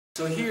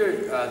So here,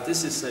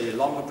 this is a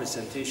longer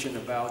presentation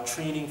about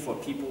training for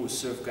people who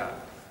serve God.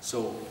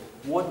 So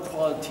what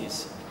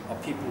qualities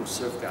of people who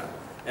serve God?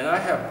 And I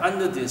have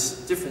under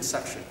this different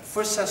section.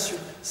 First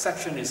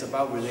section is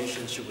about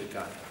relationship with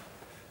God.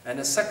 And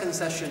the second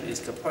section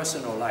is the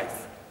personal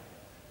life.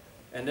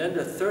 And then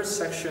the third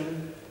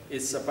section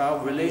is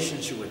about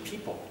relationship with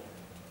people.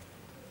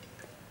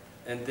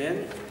 And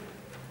then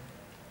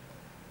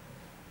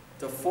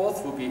the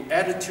fourth will be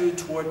attitude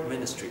toward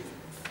ministry.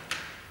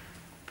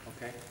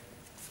 Okay?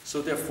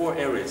 So there are 4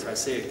 areas, I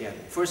say again.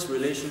 First,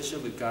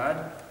 relationship with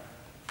God,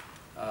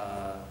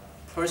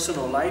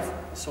 personal life,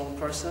 his own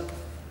person,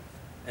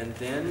 and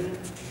then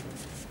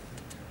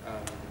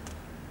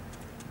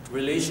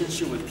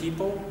relationship with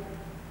people,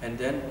 and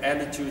then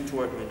attitude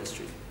toward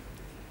ministry.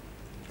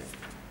 Okay.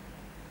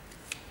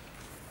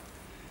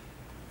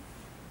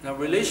 Now,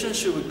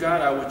 relationship with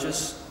God, I will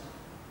just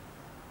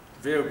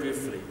very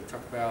briefly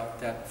talk about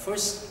that.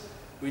 First,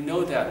 we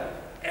know that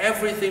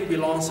everything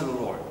belongs to the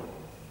Lord.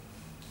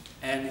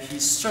 And He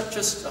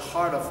searches the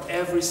heart of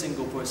every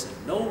single person.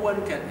 No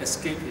one can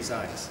escape His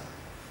eyes.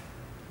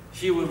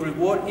 He will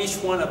reward each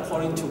one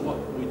according to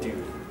what we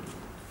do.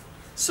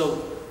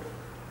 So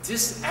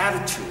this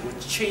attitude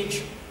would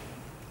change,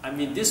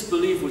 this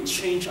belief would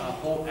change our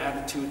whole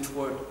attitude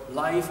toward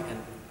life and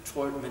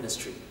toward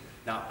ministry.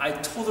 Now, I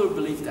totally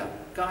believe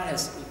that God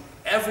has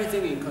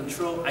everything in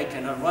control. I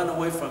cannot run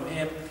away from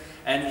Him.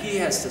 And He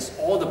has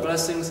all the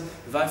blessings.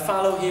 If I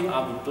follow Him,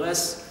 I'll be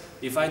blessed.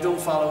 If I don't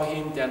follow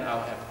Him, then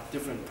I'll have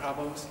different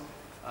problems.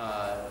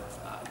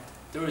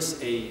 There is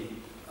a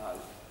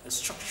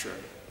structure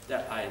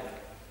that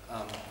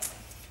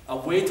a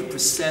way to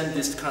present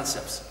these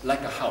concepts,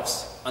 like a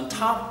house. On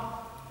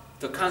top,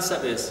 the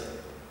concept is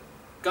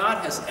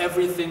God has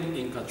everything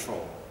in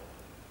control.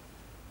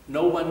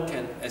 No one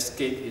can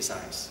escape His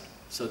eyes.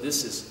 So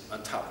this is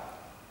on top,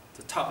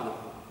 the top of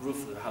the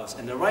roof of the house.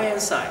 And the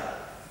right-hand side,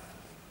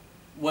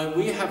 when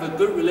we have a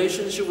good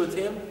relationship with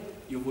Him,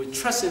 you will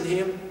trust in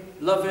Him,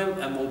 love Him,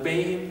 and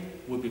obey Him,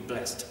 will be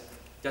blessed.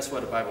 That's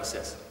what the Bible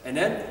says. And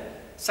then,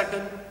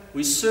 second,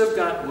 we serve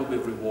God, will be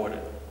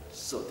rewarded.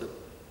 So the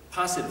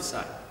positive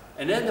side.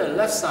 And then the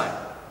left side,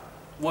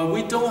 when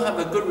we don't have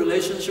a good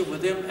relationship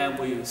with Him and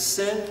we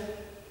sin,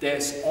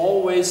 there's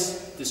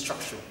always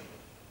destruction.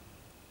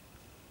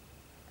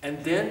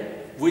 And then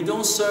we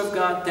don't serve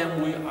God,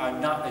 then we are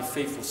not a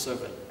faithful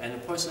servant. And a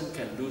person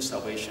can lose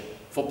salvation.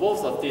 For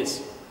both of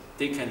these,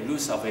 they can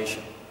lose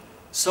salvation.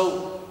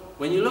 So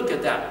when you look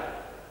at that,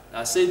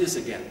 I'll say this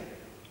again.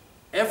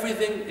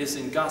 Everything is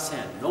in God's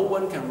hand. No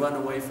one can run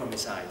away from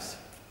His eyes.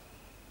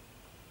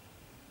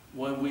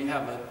 When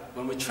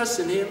we trust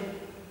in Him,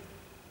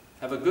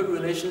 have a good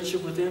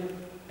relationship with Him,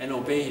 and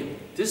obey Him.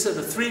 These are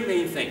the 3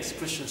 main things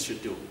Christians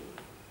should do.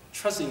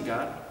 Trust in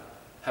God,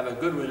 have a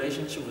good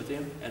relationship with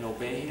Him, and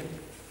obey Him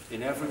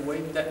in every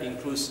way. That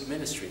includes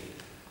ministry.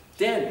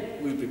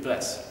 Then we'll be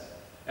blessed.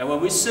 And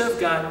when we serve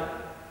God,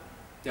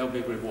 there will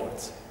be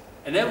rewards.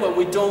 And then when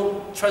we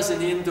don't trust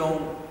in Him,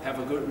 don't have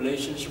a good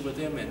relationship with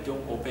Him, and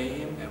don't obey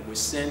Him, and we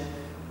sin,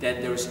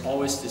 then there is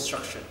always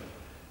destruction.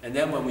 And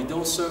then when we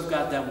don't serve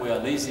God, then we are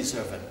a lazy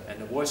servant. And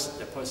the worst,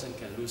 the person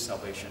can lose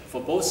salvation. For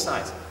both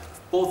sides,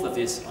 both of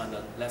these on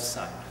the left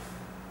side.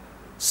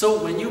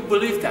 So when you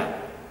believe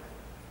that,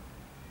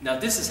 now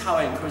this is how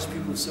I encourage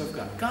people to serve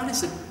God. God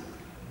is a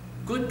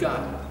good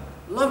God,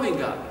 loving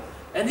God.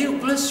 And He'll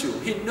bless you.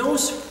 He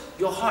knows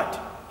your heart.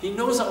 He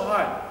knows our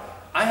heart.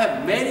 I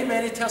have many,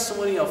 many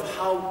testimonies of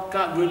how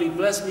God really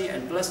blessed me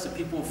and blessed the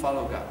people who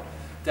follow God.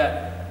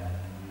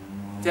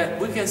 That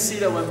we can see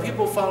that when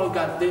people follow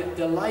God,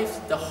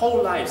 their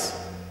whole lives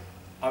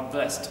are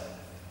blessed.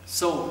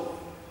 So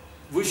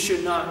we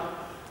should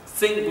not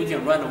think we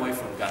can run away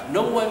from God.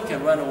 No one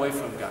can run away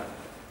from God.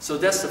 So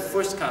that's the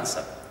first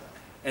concept.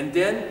 And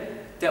then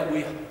that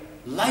we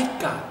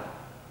like God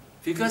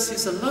because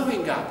He's a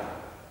loving God.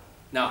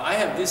 Now I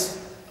have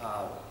this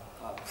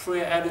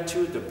prayer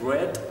attitude, the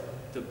bread.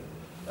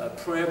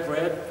 Prayer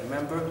bread,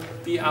 remember?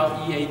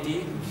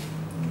 B-R-E-A-D.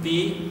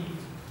 B,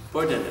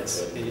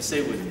 burdenless. Can you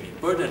say with me?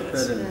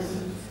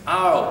 Burdenless.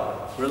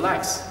 R,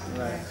 relax.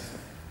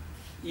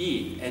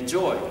 E,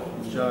 enjoy.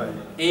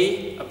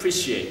 A,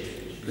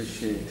 appreciate.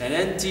 And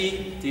then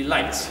D,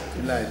 delight.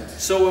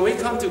 So when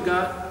we come to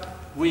God,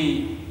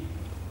 we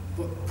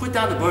put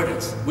down the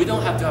burdens. We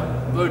don't have to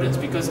have burdens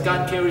because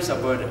God carries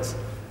our burdens.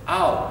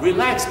 R,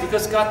 relax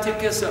because God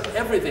takes care of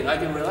everything. I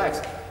can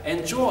relax.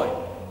 Enjoy.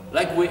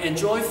 Like we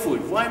enjoy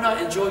food. Why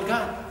not enjoy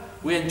God?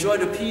 We enjoy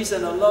the peace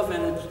and the love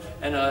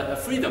and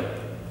freedom.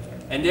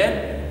 And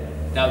then,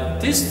 now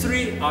these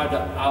 3 are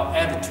our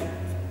attitude.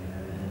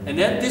 And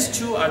then these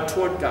 2 are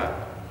toward God.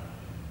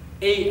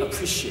 A,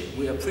 appreciate.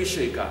 We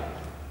appreciate God.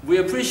 We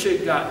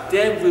appreciate God,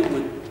 then we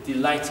would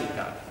delight in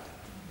God.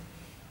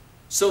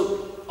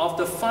 So of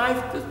the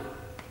 5, the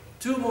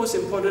 2 most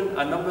important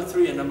are number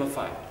 3 and number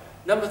 5.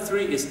 Number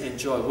 3 is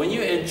enjoy. When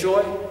you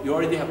enjoy, you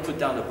already have put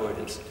down the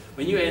burdens.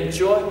 When you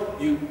enjoy,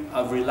 you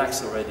are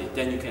relaxed already.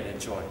 Then you can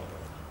enjoy.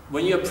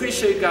 When you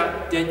appreciate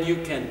God, then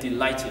you can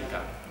delight in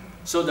God.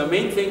 So the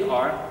main thing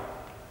are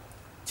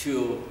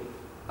to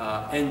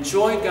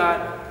enjoy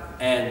God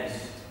and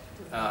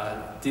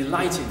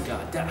delight in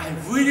God. That I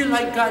really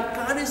like God.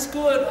 God is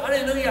good.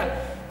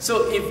 Hallelujah.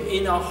 So if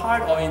in our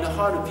heart or in the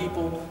heart of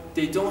people,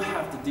 they don't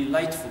have the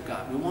delight for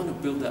God, we want to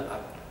build that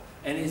up.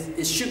 And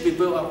it should be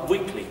built up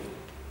weekly.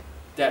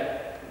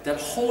 That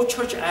whole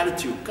church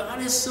attitude.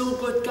 God is so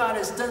good. God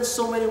has done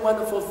so many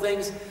wonderful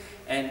things.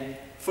 And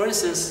for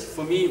instance,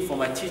 for me, for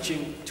my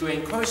teaching, to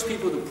encourage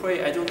people to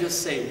pray, I don't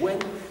just say, when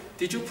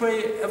did you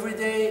pray every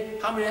day?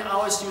 How many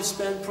hours do you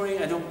spend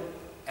praying? I don't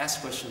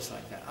ask questions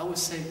like that. I would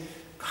say,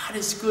 God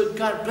is good.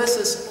 God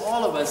blesses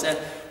all of us. And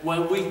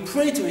when we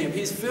pray to Him,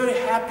 He's very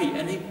happy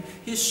and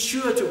He's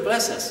sure to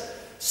bless us.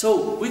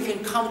 So we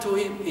can come to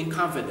Him in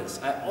confidence.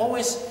 I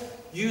always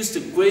use the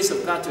grace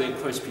of God to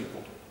encourage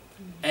people.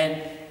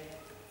 And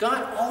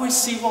God always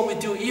sees what we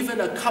do. Even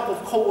a cup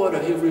of cold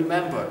water, He'll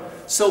remember.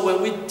 So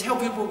when we tell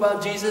people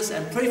about Jesus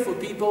and pray for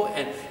people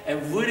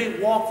and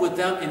really walk with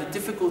them in the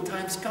difficult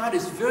times, God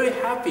is very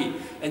happy.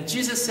 And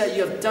Jesus said,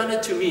 you have done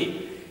it to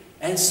me.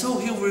 And so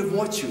He'll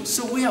reward you.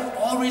 So we have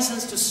all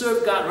reasons to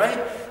serve God, right?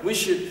 We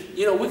should,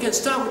 we can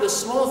start with the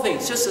small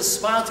things. Just to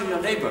smile to your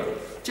neighbor.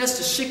 Just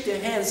to shake their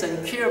hands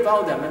and care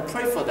about them and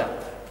pray for them.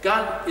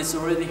 God is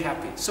already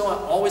happy. So I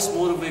always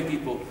motivate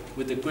people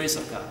with the grace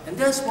of God. And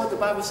that's what the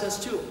Bible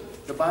says too.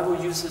 The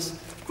Bible uses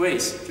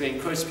grace to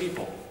encourage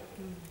people.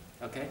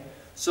 Okay?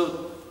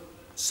 So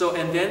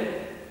and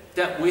then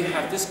that we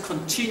have this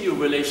continued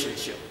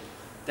relationship.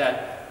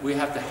 That we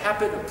have the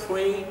habit of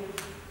praying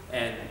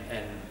and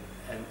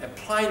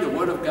applying the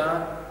Word of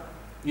God.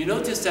 You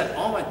notice that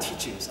all my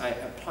teachings I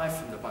apply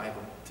from the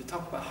Bible to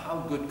talk about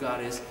how good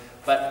God is.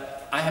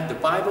 But I have the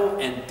Bible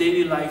and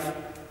daily life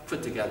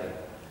put together.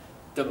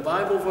 The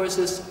Bible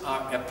verses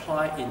are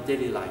applied in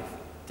daily life.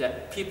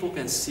 That people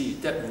can see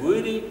that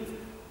really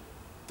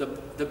the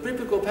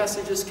biblical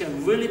passages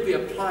can really be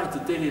applied to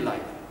daily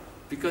life.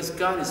 Because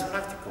God is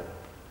practical.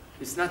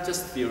 It's not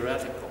just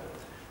theoretical.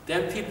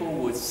 Then people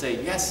would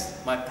say,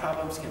 yes, my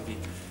problems can be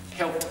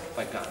helped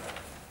by God.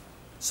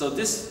 So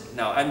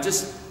now I'm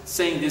just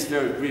saying this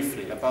very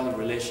briefly about the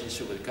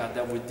relationship with God,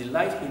 that we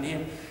delight in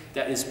Him,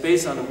 that is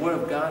based on the Word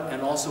of God,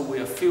 and also we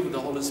are filled with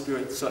the Holy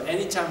Spirit. So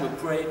anytime we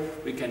pray,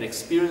 we can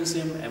experience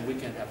Him, and we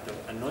can have the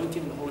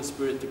anointing of the Holy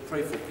Spirit to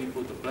pray for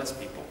people, to bless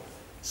people.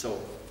 So,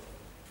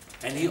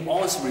 and He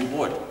always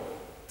rewards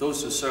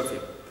those who serve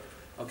Him.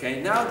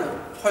 Okay, now the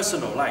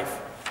personal life.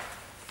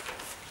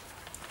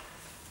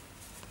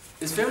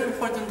 It's very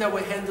important that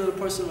we handle the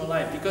personal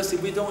life, because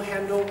if we don't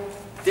handle,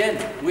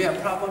 then we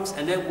have problems,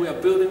 and then we are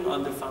building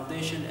on the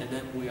foundation, and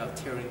then we are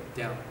tearing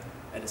down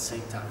at the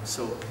same time.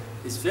 So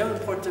it's very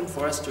important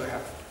for us to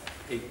have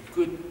a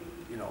good,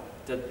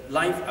 that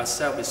life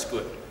ourselves is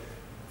good.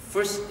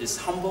 First is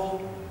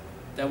humble.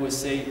 Then we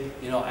say,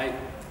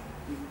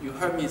 you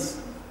heard me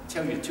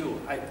tell you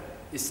too,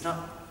 it's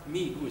not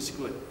me who is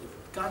good.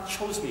 God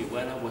chose me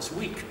when I was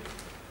weak.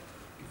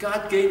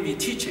 God gave me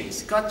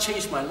teachings. God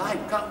changed my life.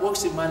 God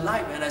works in my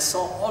life, and I saw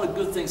all the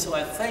good things. So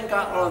I thank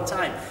God all the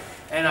time.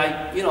 And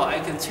I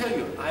can tell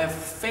you, I have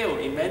failed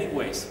in many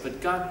ways, but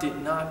God did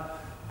not,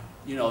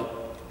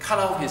 cut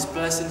off His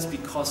blessings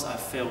because I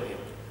failed Him.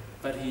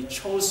 But He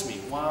chose me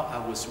while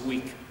I was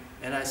weak,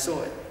 and I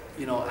saw it.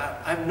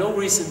 I have no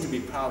reason to be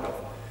proud of.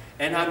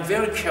 And I'm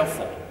very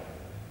careful.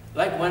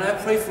 Like when I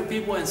pray for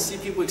people and see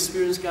people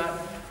experience God,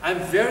 I'm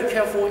very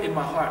careful in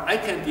my heart. I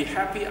can be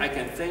happy, I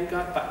can thank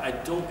God, but I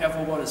don't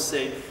ever want to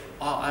say,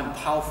 oh, I'm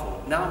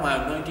powerful. Now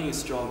my anointing is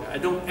stronger. I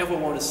don't ever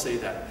want to say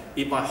that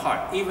in my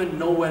heart. Even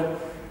though when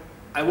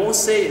I won't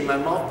say it in my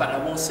mouth, but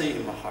I won't say it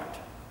in my heart.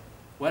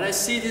 When I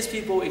see these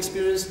people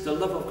experience the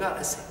love of God,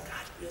 I say,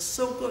 God, you're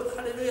so good.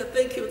 Hallelujah.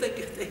 Thank you, thank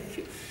you, thank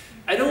you.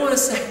 I don't want to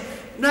say,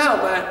 now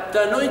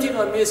the anointing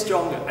on me is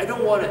stronger. I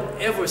don't want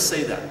to ever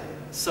say that.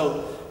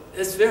 So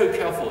it's very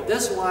careful.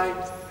 That's why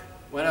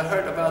when I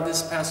heard about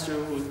this pastor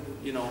who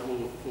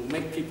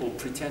make people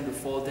pretend to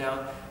fall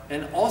down,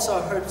 and also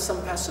I heard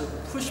some pastors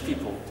push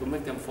people to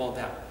make them fall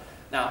down.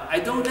 Now, I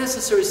don't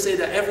necessarily say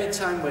that every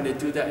time when they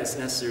do that it's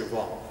necessarily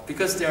wrong,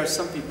 because there are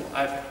some people.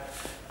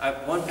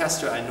 One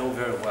pastor I know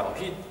very well.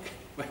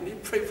 When he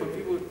prayed for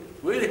people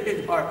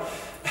really hard,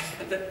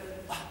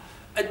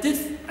 I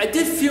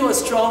did feel a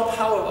strong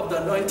power of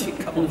the anointing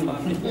come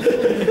upon me.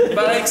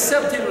 But I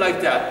accept him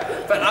like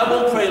that. But I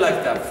won't pray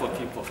like that for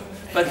people.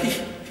 But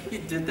he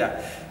did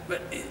that.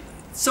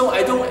 So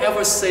I don't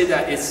ever say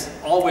that it's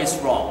always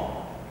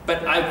wrong.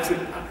 But I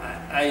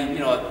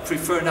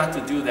prefer not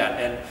to do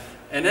that.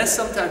 And then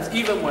sometimes,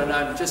 even when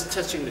I'm just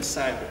touching the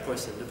side of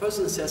the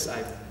person says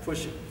I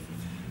push him.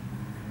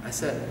 I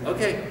said,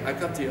 okay, I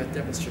come to you, I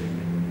demonstrate.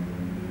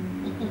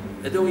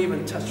 I don't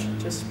even touch,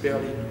 just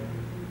barely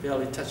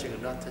touching or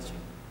not touching.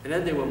 And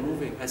then they were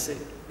moving. I said,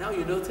 now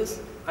you notice?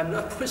 I'm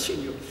not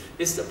pushing you.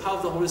 It's the power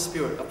of the Holy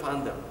Spirit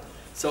upon them.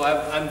 So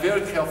I'm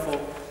very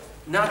careful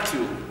not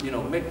to,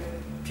 make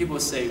people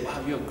say,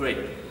 wow, you're great.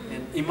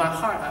 And in my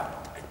heart,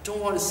 I don't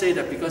want to say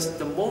that, because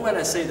the moment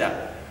I say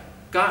that,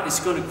 God is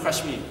going to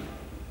crush me.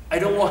 I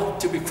don't want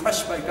to be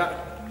crushed by God.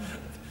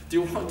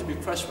 Do you want to be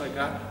crushed by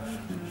God?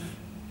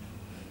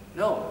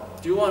 No.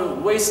 do you want to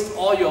waste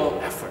all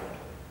your effort?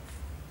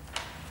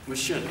 We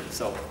shouldn't.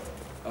 So,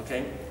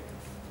 okay.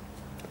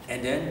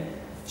 And then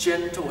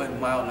gentle and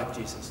mild like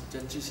Jesus.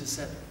 Just Jesus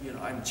said, you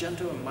know, I'm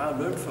gentle and mild,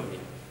 learn from me.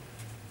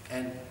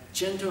 And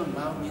gentle and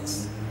mild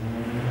means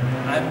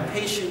I'm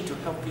patient to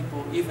help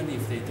people even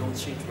if they don't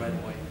change right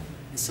away.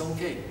 It's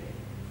okay.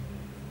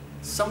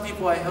 Some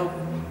people I help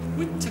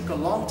would take a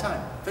long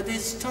time, but they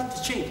start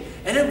to change.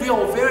 And then we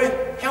are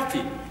very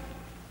happy,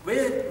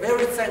 very,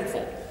 very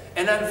thankful.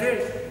 And I'm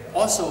very,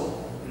 also,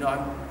 you know,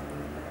 I'm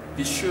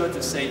be sure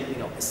to say, you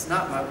know, it's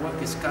not my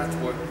work, it's God's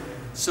work.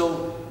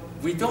 So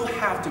we don't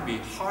have to be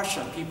harsh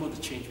on people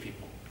to change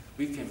people.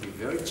 We can be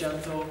very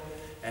gentle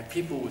and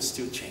people will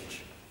still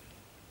change.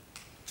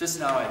 Just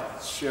now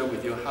I share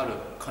with you how to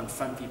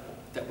confront people,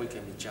 that we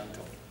can be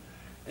gentle.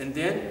 And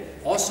then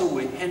also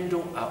we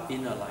handle our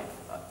inner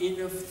life, our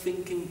inner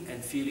thinking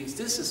and feelings.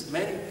 This is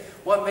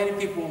what many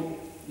people,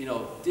 you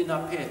know, did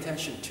not pay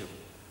attention to.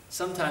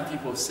 Sometimes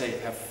people say,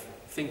 have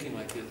thinking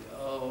like this,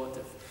 oh,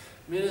 the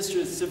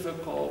ministry is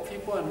difficult,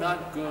 people are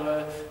not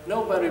good,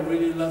 nobody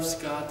really loves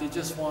God, they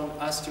just want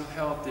us to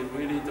help, they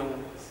really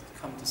don't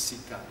come to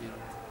seek God, you know.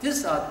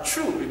 These are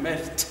true in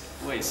many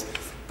ways.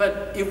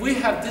 But if we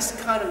have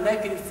this kind of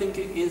negative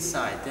thinking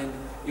inside, then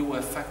it will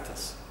affect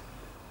us.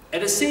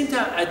 At the same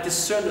time, I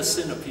discern the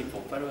sin of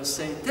people, but I will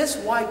say, that's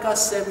why God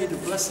sent me to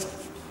bless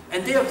them.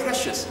 And they are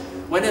precious.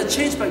 When they're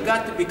changed by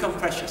God, they become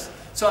precious.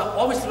 So I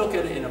always look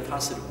at it in a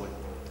positive way.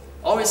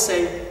 Always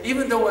say,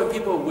 even though when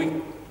people are weak,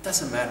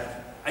 doesn't matter.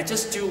 I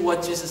just do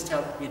what Jesus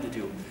tells me to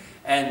do.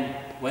 And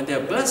when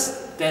they're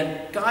blessed,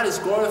 then God is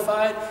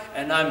glorified,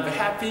 and I'm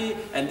happy,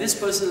 and this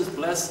person is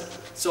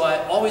blessed. So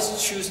I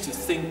always choose to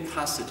think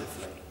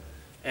positively.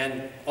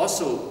 And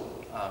also,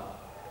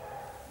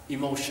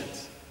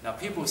 emotions. Now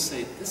people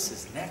say, this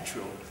is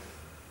natural.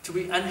 To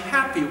be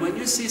unhappy when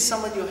you see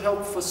someone you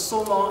helped for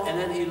so long and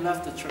then he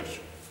left the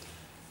church.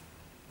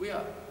 We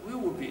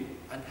will be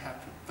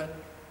unhappy, but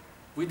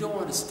we don't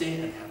want to stay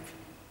unhappy.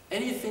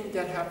 Anything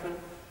that happened,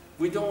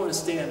 we don't want to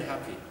stay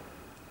unhappy.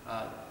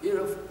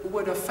 It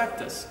would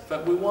affect us,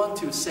 but we want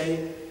to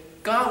say,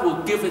 God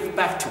will give it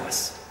back to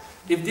us.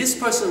 If this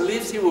person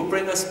leaves, He will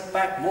bring us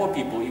back more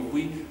people if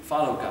we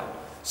follow God.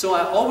 So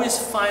I always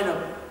find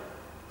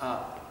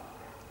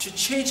to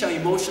change our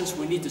emotions,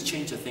 we need to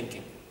change our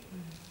thinking.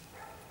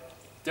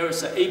 There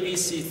is an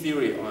ABC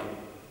theory on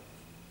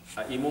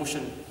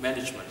emotion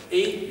management.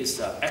 A is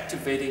the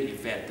activating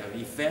event, the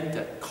event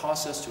that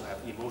causes us to have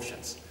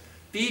emotions.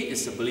 B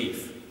is the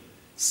belief.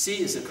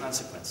 C is the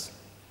consequence.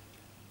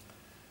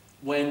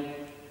 When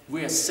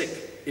we are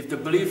sick, if the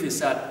belief is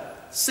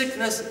that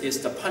sickness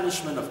is the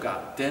punishment of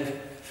God, then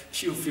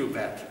you feel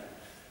bad.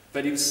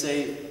 But if you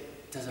say,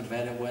 it doesn't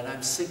matter, when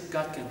I'm sick,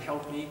 God can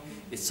help me,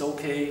 it's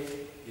okay,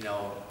 you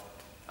know,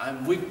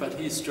 I'm weak, but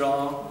He's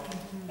strong.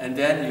 And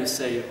then you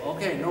say,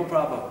 okay, no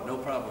problem, no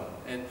problem.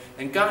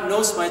 And God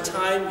knows my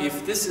time.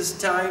 If this is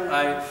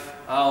time,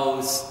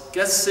 I'll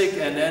get sick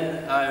and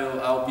then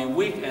I'll be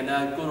weak and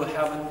I'll go to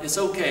heaven. It's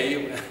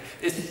okay.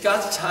 It's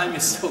God's time,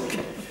 it's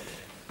okay.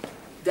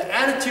 The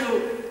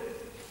attitude,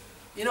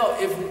 you know,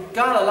 if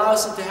God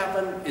allows it to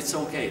happen, it's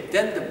okay.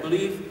 Then the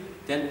belief,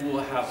 then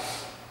we'll have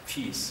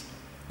peace.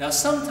 Now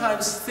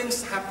sometimes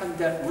things happen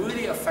that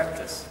really affect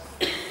us.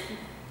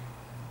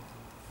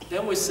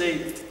 Then we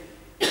say,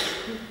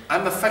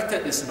 I'm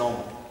affected, it's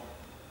normal.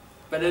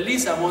 But at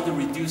least I want to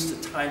reduce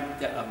the time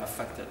that I'm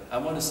affected. I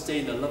want to stay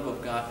in the love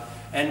of God.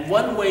 And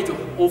one way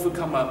to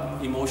overcome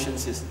our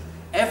emotions is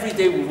every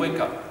day we wake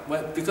up.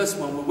 Because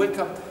when we wake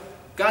up,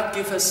 God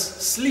gives us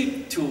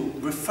sleep to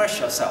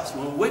refresh ourselves.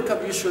 When we wake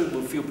up, usually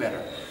we'll feel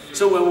better.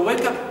 So when we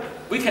wake up,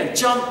 we can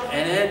jump,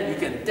 and then you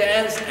can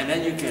dance, and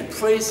then you can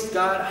praise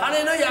God.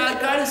 Hallelujah,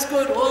 God is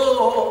good.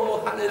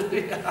 Oh,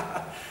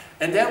 hallelujah.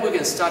 And then we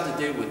can start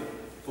the day with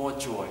more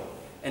joy.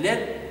 And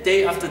then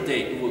day after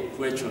day, it will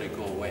gradually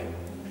go away.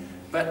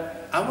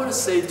 But I want to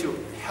say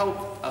to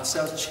help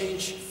ourselves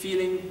change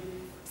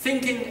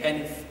thinking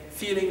and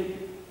feeling,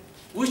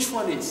 which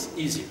one is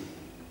easier?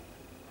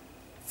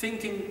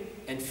 Thinking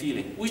and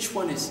feeling, which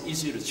one is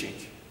easier to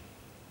change?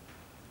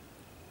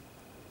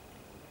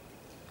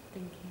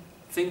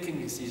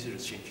 Thinking is easier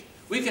to change.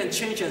 We can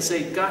change and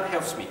say, God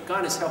helps me,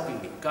 God is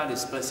helping me, God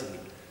is blessing me.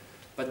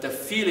 But the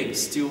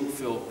feelings still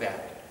feel bad.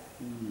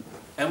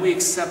 And we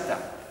accept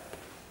that.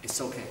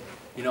 It's okay.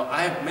 You know,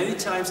 many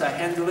times I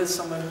handle it,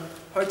 someone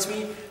hurts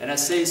me, and I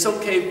say, it's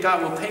okay,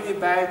 God will pay me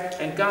back,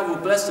 and God will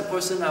bless the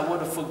person, I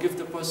want to forgive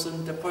the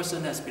person. The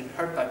person has been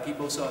hurt by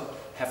people, so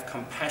I have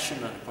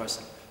compassion on the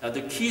person. Now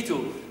the key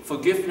to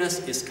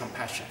forgiveness is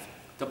compassion.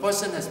 The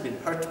person has been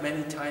hurt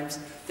many times,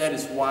 that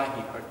is why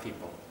he hurt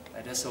people,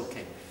 and that's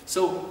okay.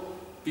 So,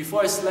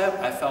 before I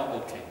slept, I felt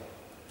okay.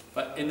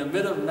 But in the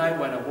middle of the night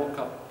when I woke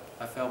up,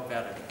 I felt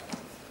better.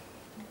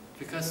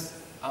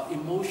 Because our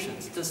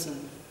emotions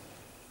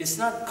it's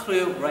not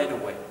clear right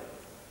away.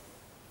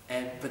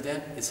 But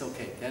then it's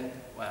okay. Then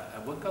when I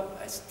woke up,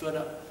 I stood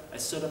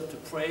up to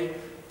pray.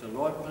 The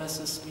Lord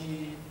blesses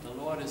me. The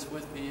Lord is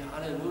with me.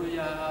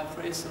 Hallelujah.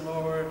 Praise the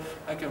Lord.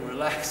 I can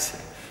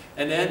relax.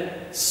 And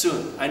then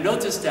soon, I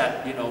noticed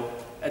that, you know,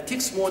 it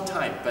takes more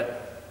time,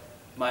 but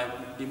my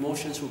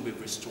emotions will be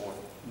restored.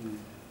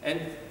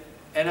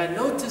 And I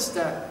noticed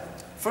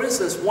that, for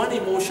instance, one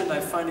emotion I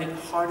find it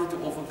harder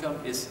to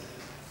overcome is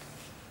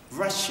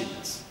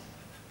rushiness.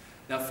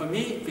 Now for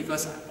me,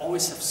 because I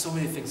always have so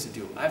many things to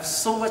do, I have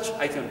so much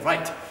I can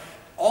write.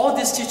 All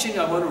this teaching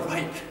I want to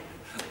write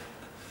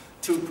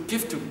to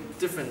give to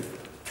different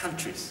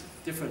countries,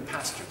 different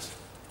pastors.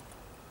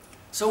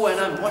 So when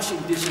I'm washing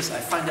dishes, I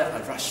find that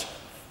I rush.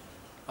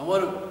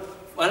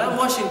 When I'm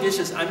washing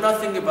dishes, I'm not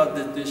thinking about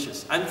the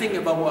dishes. I'm thinking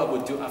about what I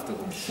would do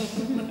afterwards.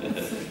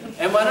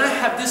 And when I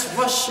have this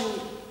rushing,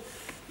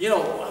 you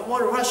know, I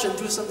want to rush and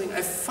do something,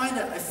 I find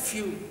that I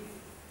feel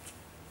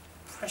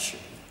pressure.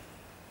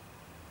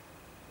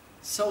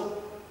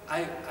 So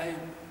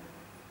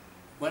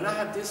when I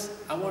have this,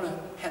 I want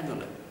to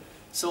handle it.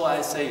 So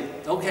I say,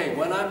 okay,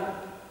 when I'm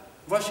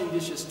washing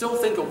dishes, don't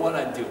think of what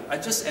I do. I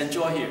just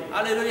enjoy here.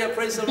 Hallelujah,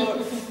 praise the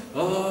Lord.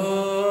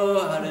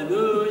 Oh,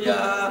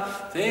 hallelujah.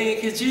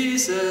 Thank you,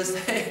 Jesus.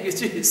 Thank you,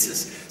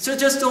 Jesus. So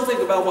just don't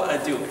think about what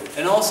I do.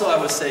 And also I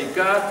will say,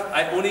 God,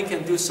 I only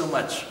can do so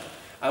much.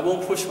 I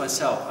won't push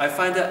myself. I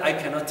find that I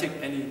cannot take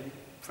any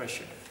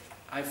pressure.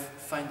 I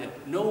find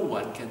that no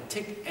one can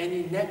take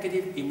any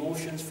negative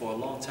emotions for a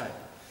long time.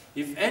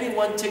 If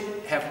anyone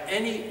have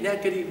any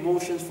negative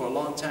emotions for a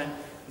long time,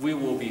 we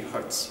will be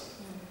hurt.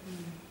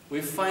 I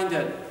find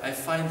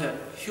that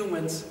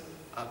humans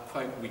are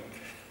quite weak,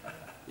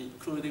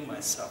 including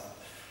myself.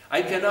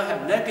 I cannot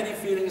have negative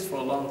feelings for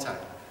a long time.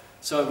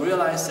 So I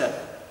realized that,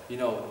 you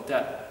know,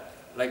 that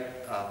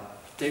like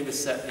David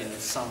said in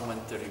Psalm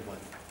 131,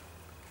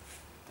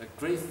 the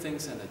great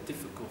things and the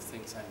difficult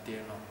things I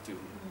dare not do.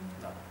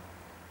 Now,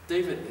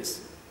 David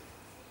is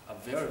a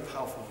very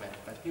powerful man,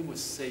 but he would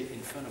say in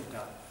front of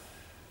God,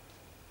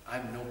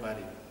 I'm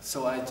nobody.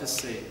 So I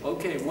just say,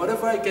 okay,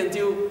 whatever I can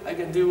do,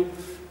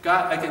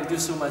 God, I can do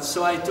so much.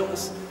 So I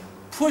don't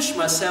push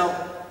myself.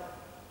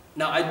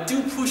 Now I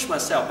do push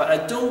myself, but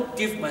I don't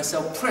give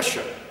myself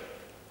pressure.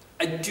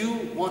 I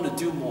do want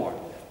to do more,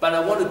 but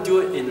I want to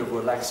do it in a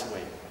relaxed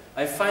way.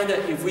 I find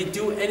that if we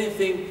do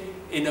anything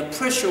in a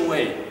pressure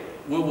way,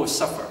 we will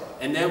suffer.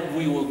 And then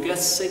we will get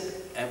sick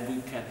and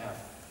we can have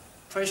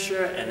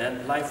pressure and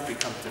then life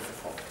becomes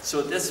difficult.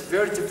 So that's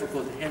very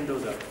difficult to handle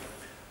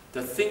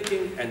the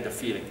thinking and the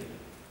feeling.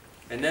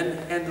 And then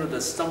handle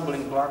the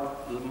stumbling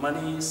block,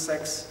 money,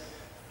 sex,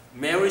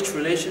 marriage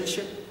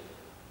relationship,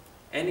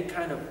 any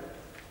kind of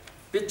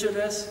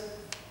bitterness.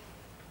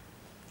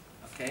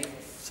 Okay,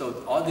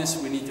 so all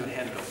this we need to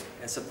handle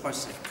as a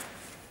person.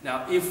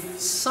 Now, if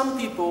some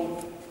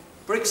people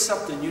breaks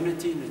up the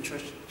unity in the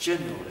church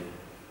generally,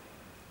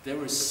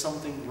 there is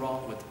something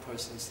wrong with the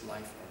person's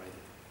life already.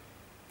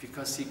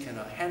 Because he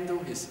cannot handle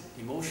his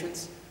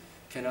emotions,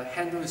 cannot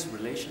handle his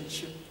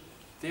relationship,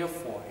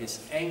 therefore his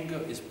anger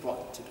is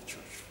brought to the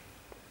church.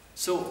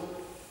 So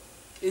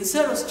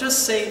instead of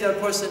just saying that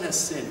person has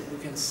sinned, we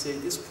can say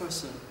this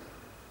person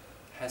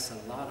has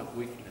a lot of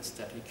weakness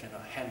that he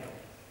cannot handle.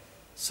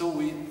 So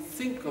we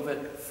think of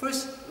it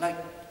first like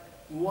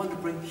we want to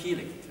bring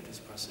healing to this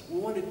person. We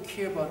want to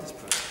care about this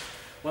person.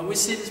 When we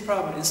see this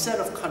problem, instead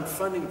of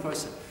confronting the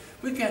person,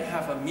 we can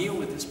have a meal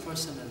with this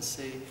person and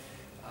say,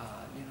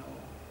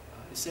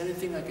 is there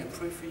anything I can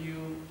pray for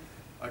you?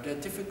 Are there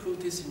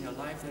difficulties in your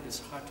life that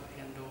is hard to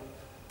handle?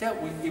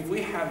 If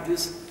we have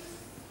this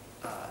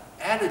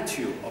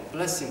attitude of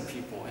blessing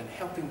people and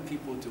helping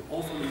people to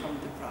overcome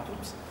the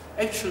problems.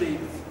 Actually,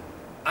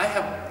 I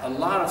have a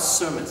lot of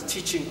sermons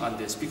teaching on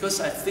this because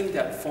I think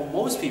that for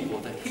most people,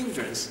 the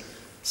hindrance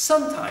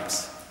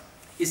sometimes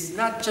is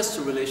not just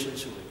a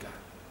relationship with God.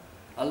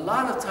 A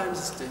lot of times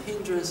it's the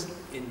hindrance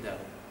in the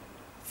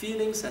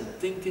feelings and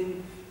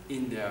thinking,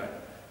 in their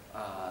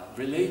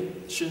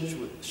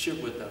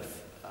relationship with the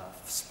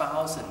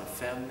spouse and the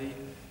family.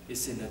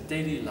 It's in the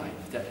daily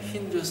life that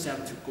hinders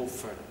them to go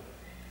further.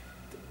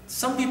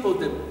 Some people,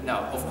 now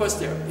of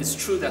course it's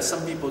true that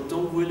some people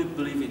don't really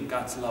believe in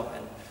God's love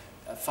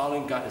and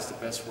following God is the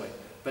best way.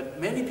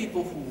 But many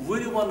people who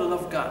really want to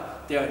love God,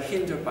 they are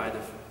hindered by the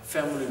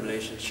family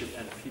relationship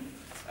and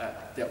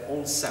their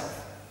own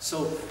self.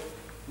 So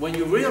when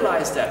you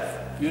realize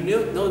that, you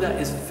know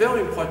that it's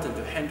very important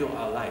to handle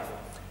our life.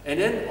 And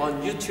then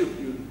on YouTube,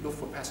 you look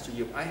for Pastor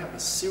Yip. I have a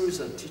series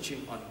of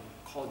teaching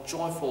called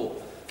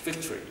Joyful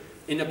Victory.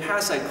 In the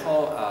past, I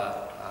call,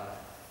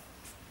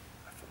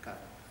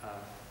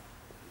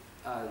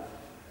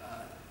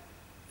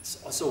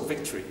 it's also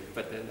victory,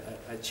 but then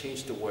I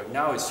changed the word.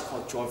 Now it's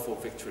called Joyful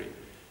Victory.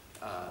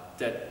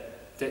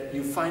 That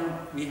you find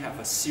we have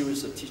a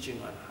series of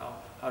teaching on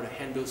how to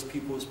handle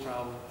people's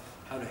problems,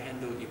 how to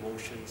handle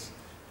emotions,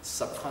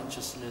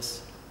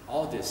 subconsciousness,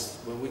 all this,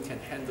 when we can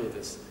handle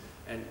this,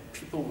 and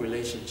people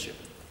relationship,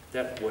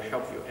 that will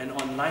help you. And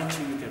online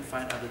too, you can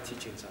find other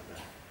teachings on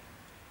that.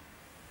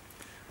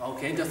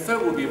 Okay, the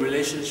third will be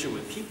relationship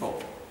with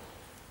people.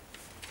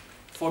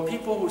 For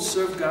people who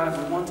serve God,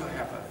 we want to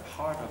have a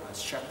heart of a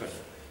shepherd.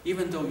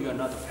 Even though you are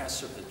not the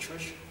pastor of the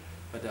church,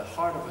 but the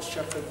heart of a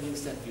shepherd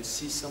means that you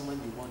see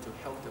someone, you want to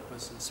help the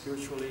person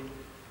spiritually,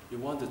 You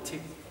want to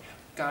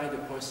guide the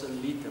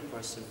person, lead the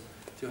person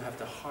to have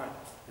the heart.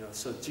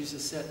 So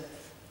Jesus said,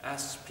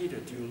 ask Peter,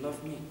 do you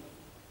love me?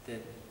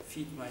 Then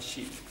feed my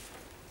sheep.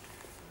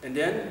 And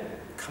then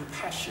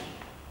compassion.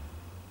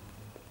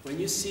 When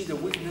you see the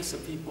weakness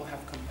of people,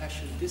 have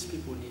compassion. These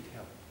people need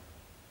help.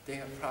 They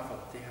have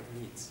problems, they have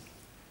needs.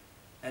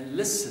 And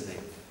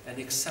listening and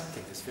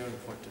accepting is very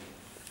important.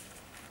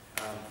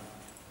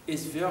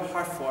 It's very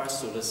hard for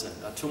us to listen.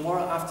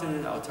 Tomorrow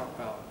afternoon I'll talk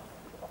about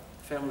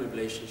family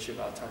relationship,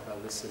 I'll talk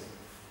about listening.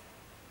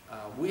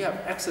 We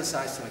have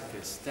exercise like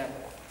this that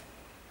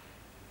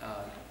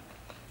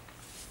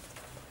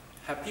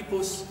have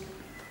people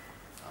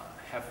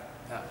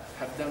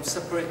have them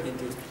separate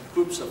into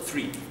groups of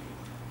 3.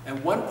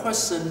 And one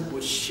person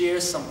will share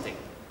something,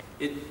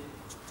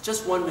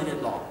 just 1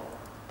 minute long.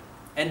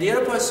 And the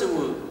other person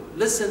will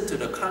listen to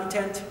the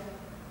content,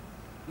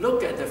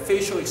 look at the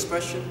facial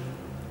expression,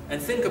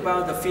 and think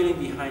about the feeling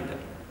behind it.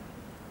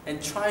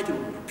 And try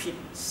to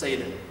say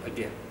it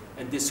again,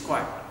 and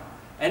describe.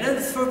 And then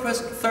the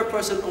third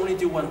person only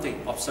do one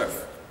thing, observe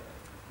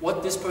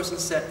what this person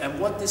said and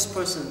what this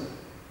person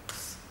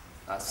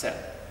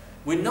said.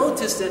 We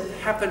noticed that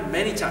happened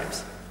many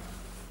times.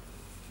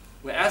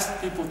 We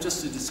asked people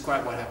just to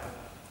describe what happened.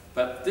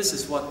 But this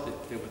is what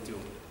they would do.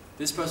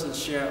 This person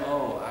shared,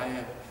 oh, I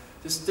have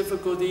this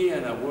difficulty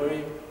and I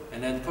worry.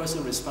 And then the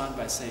person respond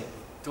by saying,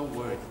 don't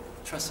worry,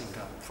 trust in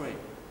God, pray.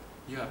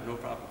 You have no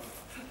problem.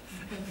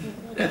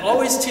 They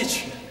always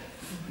teach.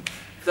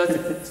 The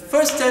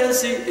first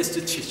tendency is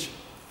to teach.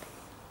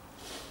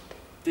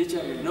 They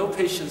have no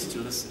patience to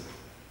listen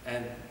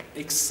and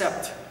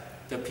accept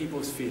the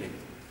people's feeling.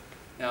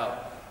 Now,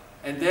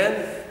 and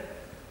then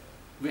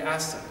we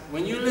ask them,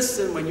 when you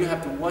listen, when you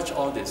have to watch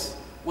all this,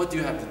 what do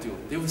you have to do?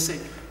 They will say,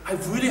 I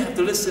really have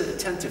to listen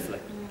attentively.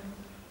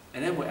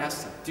 And then we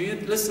ask them, do you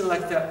listen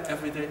like that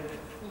every day?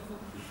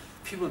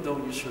 People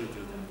don't usually do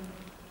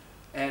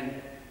that.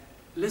 And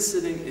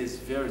listening is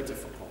very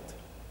difficult.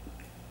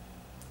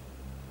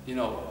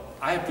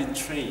 I have been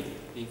trained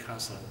in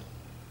counseling.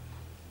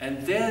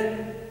 And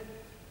then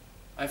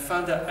I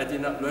found that I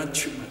did not learn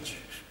too much.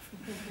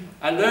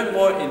 I learned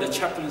more in the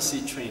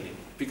chaplaincy training,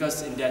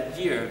 because in that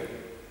year,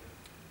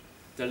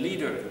 the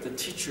leader, the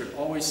teacher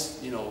always,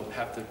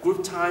 have the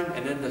group time,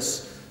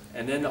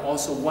 and then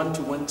also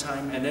one-to-one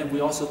time, and then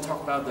we also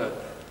talk about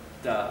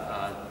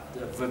the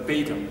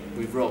verbatim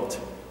we wrote,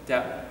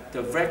 that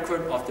the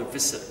record of the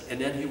visit, and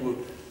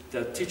then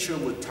the teacher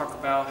would talk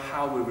about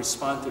how we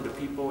respond to the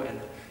people and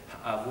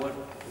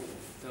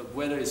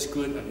whether it's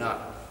good or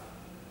not.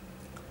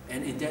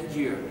 And in that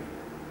year,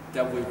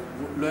 that we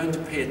learned to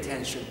pay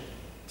attention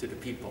to the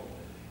people.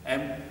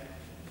 And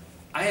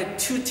I had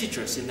 2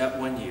 teachers in that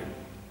 1 year.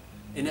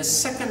 In the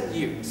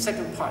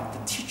second part, the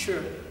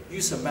teacher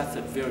used a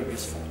method very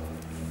useful.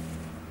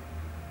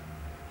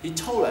 He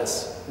told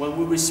us when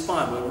we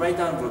respond, we write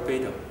down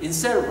verbatim.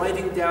 Instead of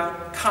writing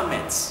down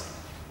comments,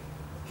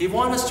 he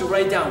wanted us to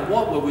write down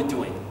what were we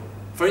doing.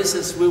 For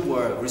instance, we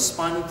were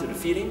responding to the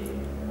feeling,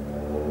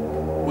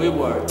 we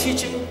were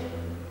teaching,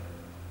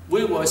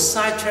 we were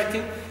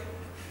sidetracking,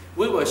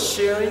 we were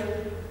sharing,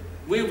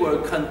 we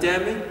were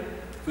condemning.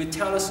 He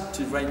tell us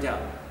to write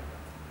down.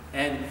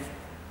 And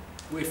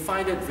we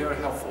find it very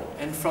helpful.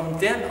 And from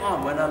then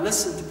on, when I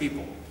listen to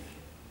people,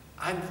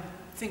 I'm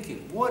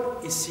thinking,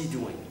 what is he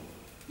doing?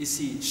 Is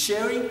he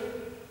sharing?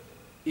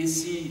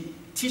 Is he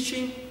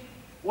teaching?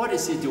 What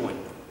is he doing?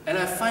 And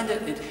I find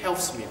that it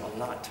helps me a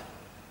lot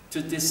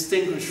to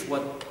distinguish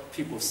what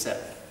people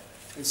said.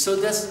 And so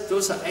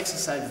those are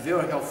exercises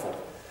very helpful.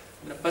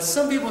 But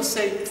some people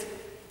say,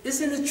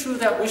 isn't it true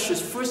that we should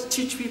first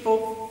teach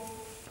people?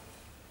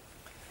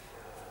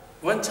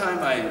 One time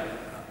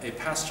a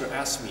pastor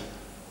asked me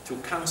to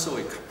counsel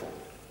a couple.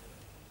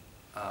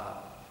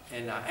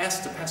 And I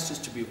asked the pastors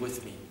to be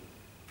with me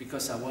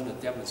because I want to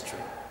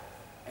demonstrate.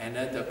 And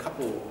then the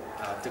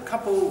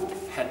couple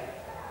had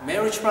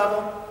marriage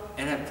problem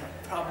and had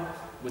problem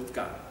with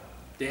God.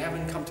 They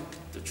haven't come to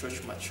the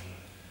church much.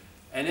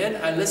 And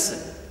then I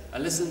listened. I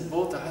listened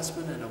both the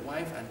husband and the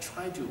wife and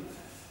try to,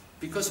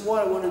 because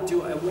what I want to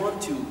do, I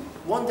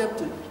want them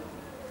to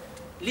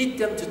lead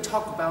them to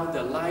talk about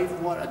their life,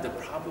 what are the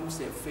problems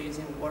they're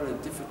facing, what are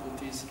the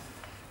difficulties.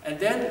 And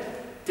then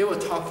they were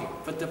talking,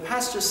 but the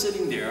pastor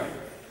sitting there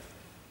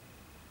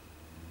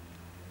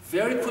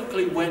very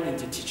quickly went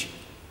into teaching.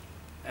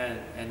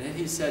 And then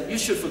he said, you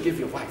should forgive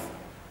your wife.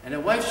 And the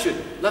wife should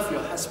love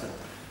your husband.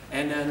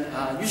 And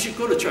then you should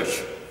go to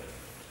church.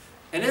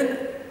 And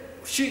then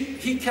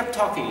he kept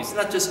talking. It's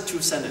not just 2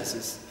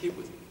 sentences. He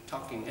was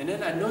talking. And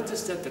then I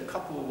noticed that the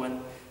couple,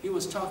 when he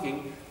was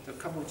talking, the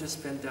couple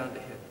just bent down the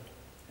head.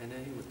 And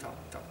then he would talk.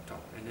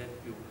 And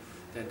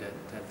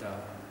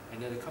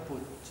then the couple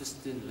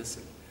just didn't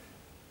listen.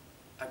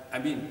 I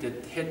mean, the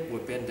head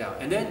would bend down.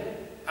 And then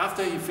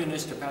after he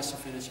finished, the pastor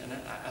finished, and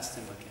then I asked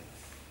him again,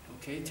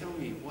 okay, tell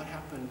me what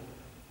happened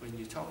when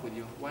you talked with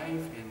your wife,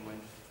 and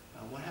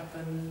what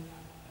happened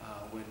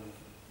when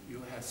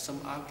you had some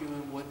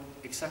argument, what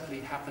exactly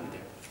happened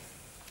there?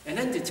 And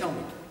then they tell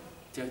me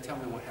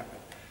what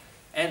happened.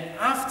 And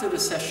after the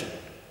session,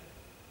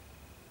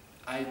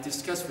 I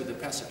discussed with the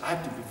pastor, I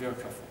have to be very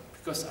careful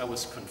because I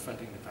was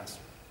confronting the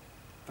pastor.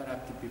 But I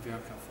have to be very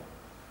careful.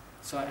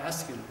 So I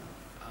asked him,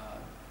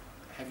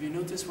 have you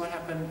noticed what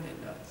happened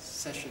in the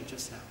session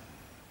just now?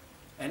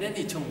 And then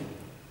he told me,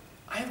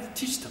 I have to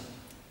teach them.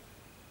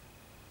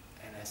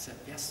 And I said,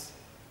 yes,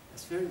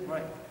 that's very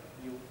right.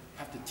 You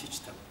have to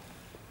teach them.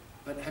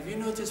 But have you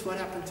noticed what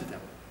happened to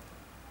them?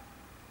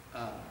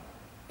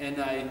 And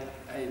I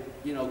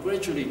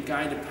gradually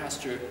guide the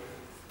pastor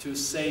to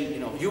say,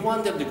 you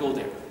want them to go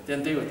there,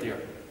 then they were there.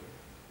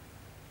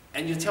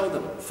 And you tell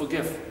them,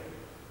 forgive.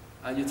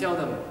 You tell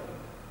them,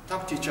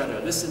 talk to each other,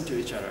 listen to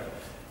each other,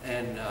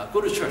 and go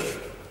to church.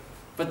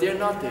 But they're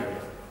not there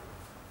yet.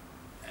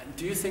 And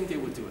do you think they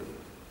would do it?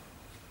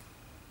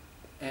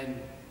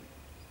 And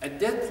at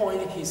that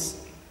point, he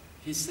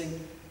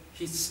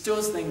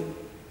still thinks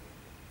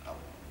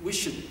we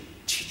should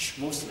teach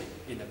mostly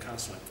in the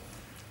counseling.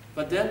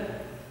 But then,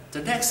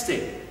 the next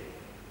day,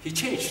 he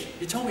changed.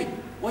 He told me,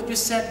 what you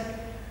said,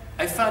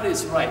 I found it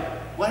is right.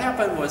 What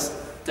happened was,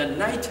 the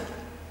night,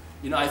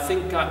 I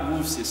think God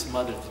moves his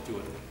mother to do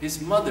it. His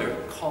mother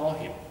called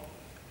him.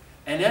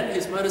 And then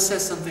his mother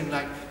said something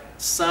like,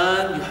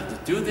 son, you have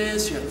to do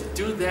this, you have to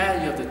do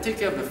that, you have to take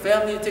care of the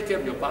family, take care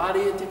of your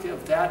body, take care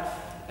of that.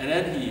 And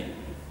then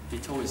he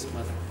told his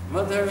mother,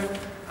 Mother,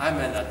 I'm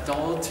an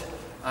adult,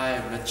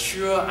 I'm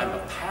mature, I'm a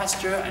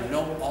pastor, I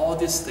know all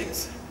these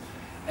things.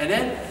 And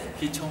then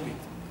he told me,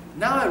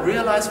 now I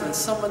realize when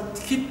someone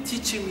keeps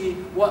teaching me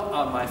what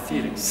are my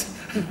feelings.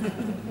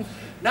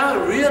 Now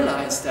I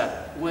realize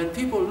that when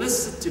people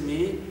listen to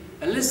me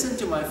and listen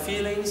to my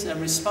feelings and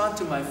respond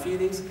to my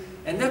feelings,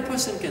 and that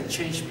person can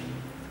change me.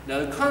 Now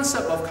the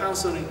concept of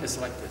counseling is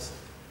like this.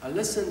 I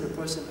listen to the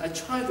person, I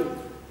try to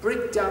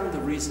break down the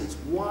reasons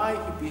why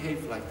he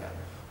behaved like that.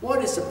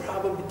 What is the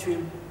problem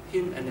between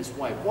him and his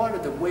wife? What are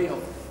the way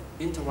of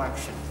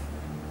interaction?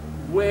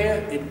 Where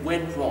it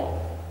went wrong?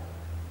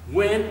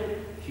 When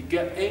he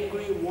got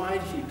angry, why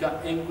he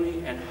got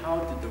angry, and how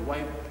did the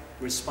wife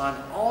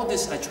respond? All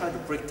this I try to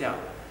break down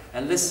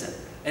and listen.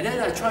 And then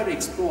I try to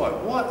explore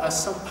what are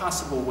some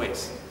possible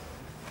ways.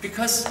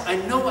 Because I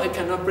know I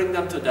cannot bring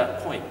them to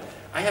that point.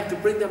 I have to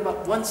bring them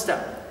up one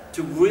step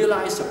to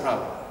realize the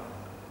problem.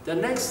 The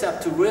next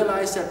step to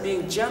realize that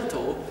being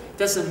gentle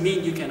doesn't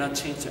mean you cannot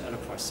change the other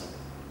person.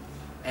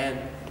 And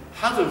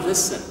how to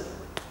listen.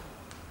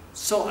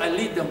 So I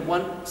lead them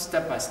one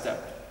step by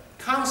step.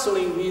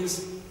 Counseling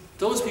means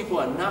those people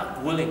are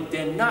not willing,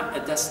 they're not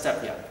at that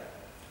step yet.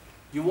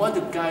 You want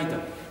to guide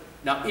them.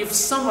 Now, if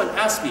someone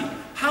asks me,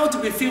 how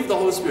to be filled with the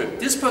Holy Spirit?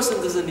 This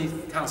person doesn't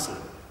need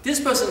counseling. This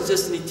person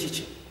just needs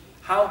teaching.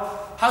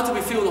 How to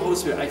be filled with the Holy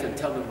Spirit, I can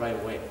tell them right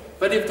away.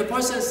 But if the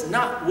person is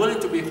not willing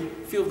to be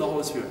filled with the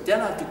Holy Spirit,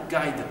 then I have to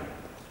guide them.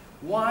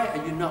 Why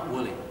are you not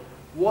willing?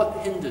 What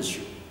hinders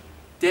you?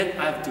 Then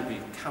I have to be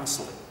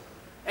counseling.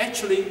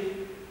 Actually,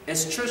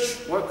 as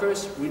church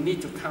workers, we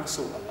need to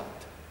counsel a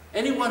lot.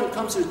 Anyone who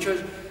comes to the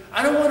church,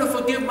 I don't want to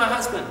forgive my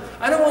husband.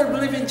 I don't want to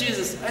believe in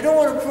Jesus. I don't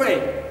want to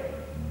pray.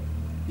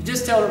 You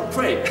just tell them,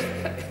 pray.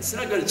 It's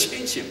not going to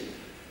change him.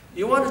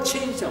 You want to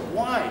change them.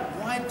 Why?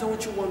 Why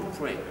don't you want to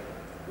pray?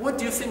 What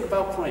do you think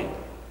about praying?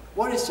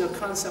 What is your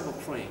concept of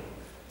praying?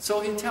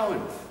 So he tell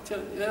him,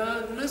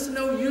 there's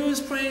no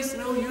use, praise,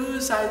 no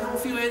use, I don't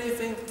feel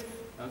anything.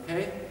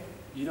 Okay?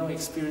 You don't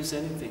experience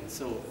anything.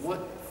 So what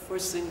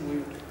first thing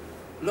we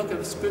look at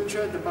the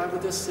scripture, the Bible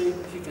does say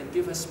he can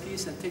give us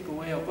peace and take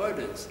away our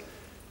burdens.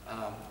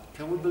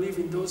 Can we believe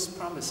in those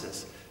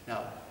promises?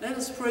 Now, let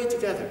us pray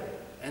together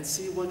and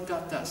see what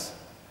God does.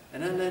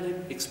 And then let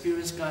him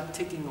experience God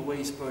taking away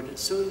his burdens.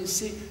 So you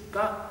see,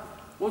 God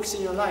works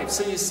in your life.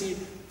 So you see,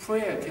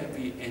 prayer can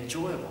be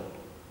enjoyable,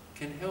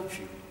 can help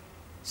you.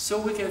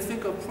 So we can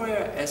think of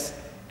prayer as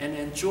an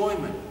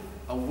enjoyment,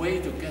 a way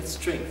to get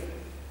strength.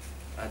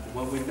 And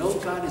when we know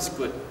God is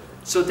good.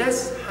 So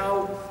that's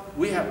how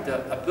we have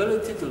the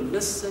ability to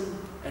listen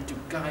and to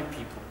guide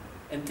people.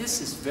 And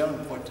this is very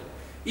important.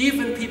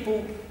 Even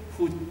people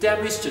who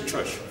damage the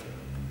church,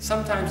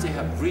 sometimes they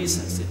have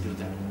reasons to do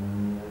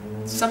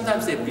that.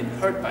 Sometimes they've been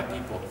hurt by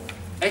people.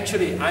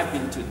 Actually, I've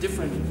been to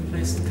different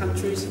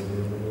countries.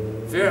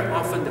 Very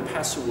often the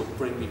pastor would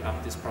bring me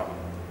up this problem.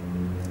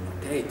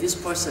 Okay, this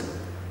person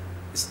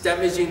is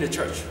damaging the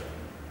church.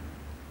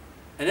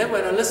 And then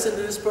when I listen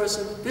to this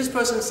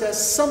person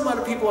says some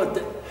other people are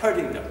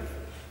hurting them.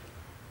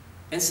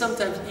 And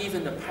sometimes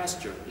even the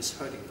pastor is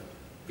hurting them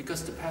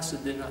because the pastor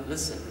did not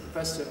listen. The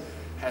pastor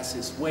has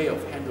his way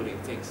of handling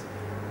things.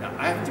 Now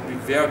I have to be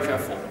very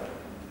careful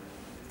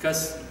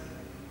because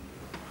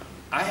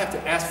I have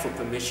to ask for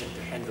permission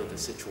to handle the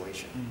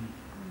situation.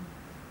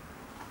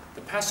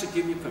 The pastor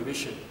gives me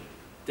permission,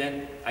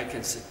 then I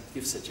can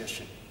give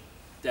suggestion.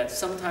 That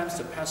sometimes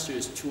the pastor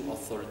is too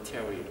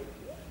authoritarian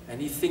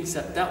and he thinks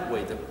that that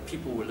way the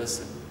people will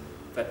listen.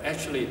 But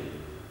actually,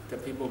 the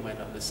people might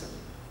not listen.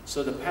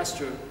 So the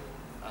pastor,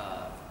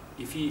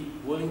 if he's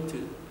willing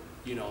to,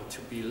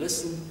 to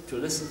listen to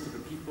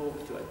the people,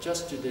 to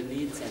adjust to their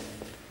needs, and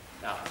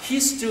now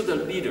he's still the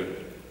leader.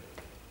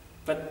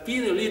 But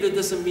being a leader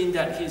doesn't mean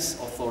that he's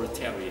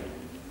authoritarian.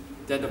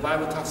 That the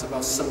Bible talks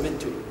about submit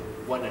to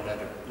one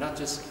another, not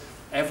just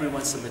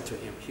everyone submit to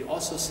him. He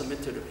also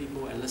submit to the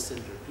people and listen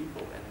to the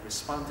people and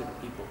respond to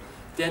the people.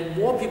 Then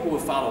more people will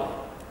follow him.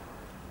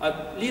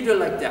 A leader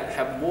like that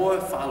have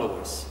more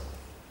followers.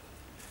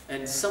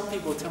 And some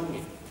people tell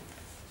me,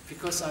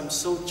 because I'm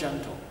so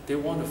gentle, they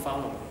want to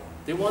follow me.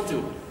 They want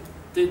to.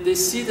 They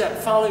see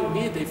that following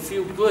me, they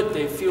feel good.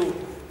 They feel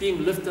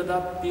being lifted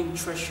up, being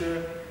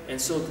treasured. And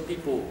so the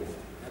people,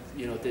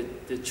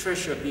 they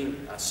treasure being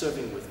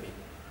serving with me.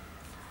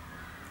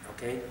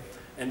 Okay?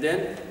 And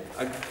then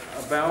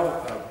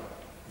about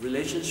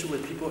relationship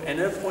with people,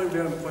 another point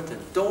very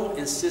important, don't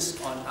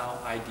insist on our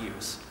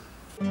ideas.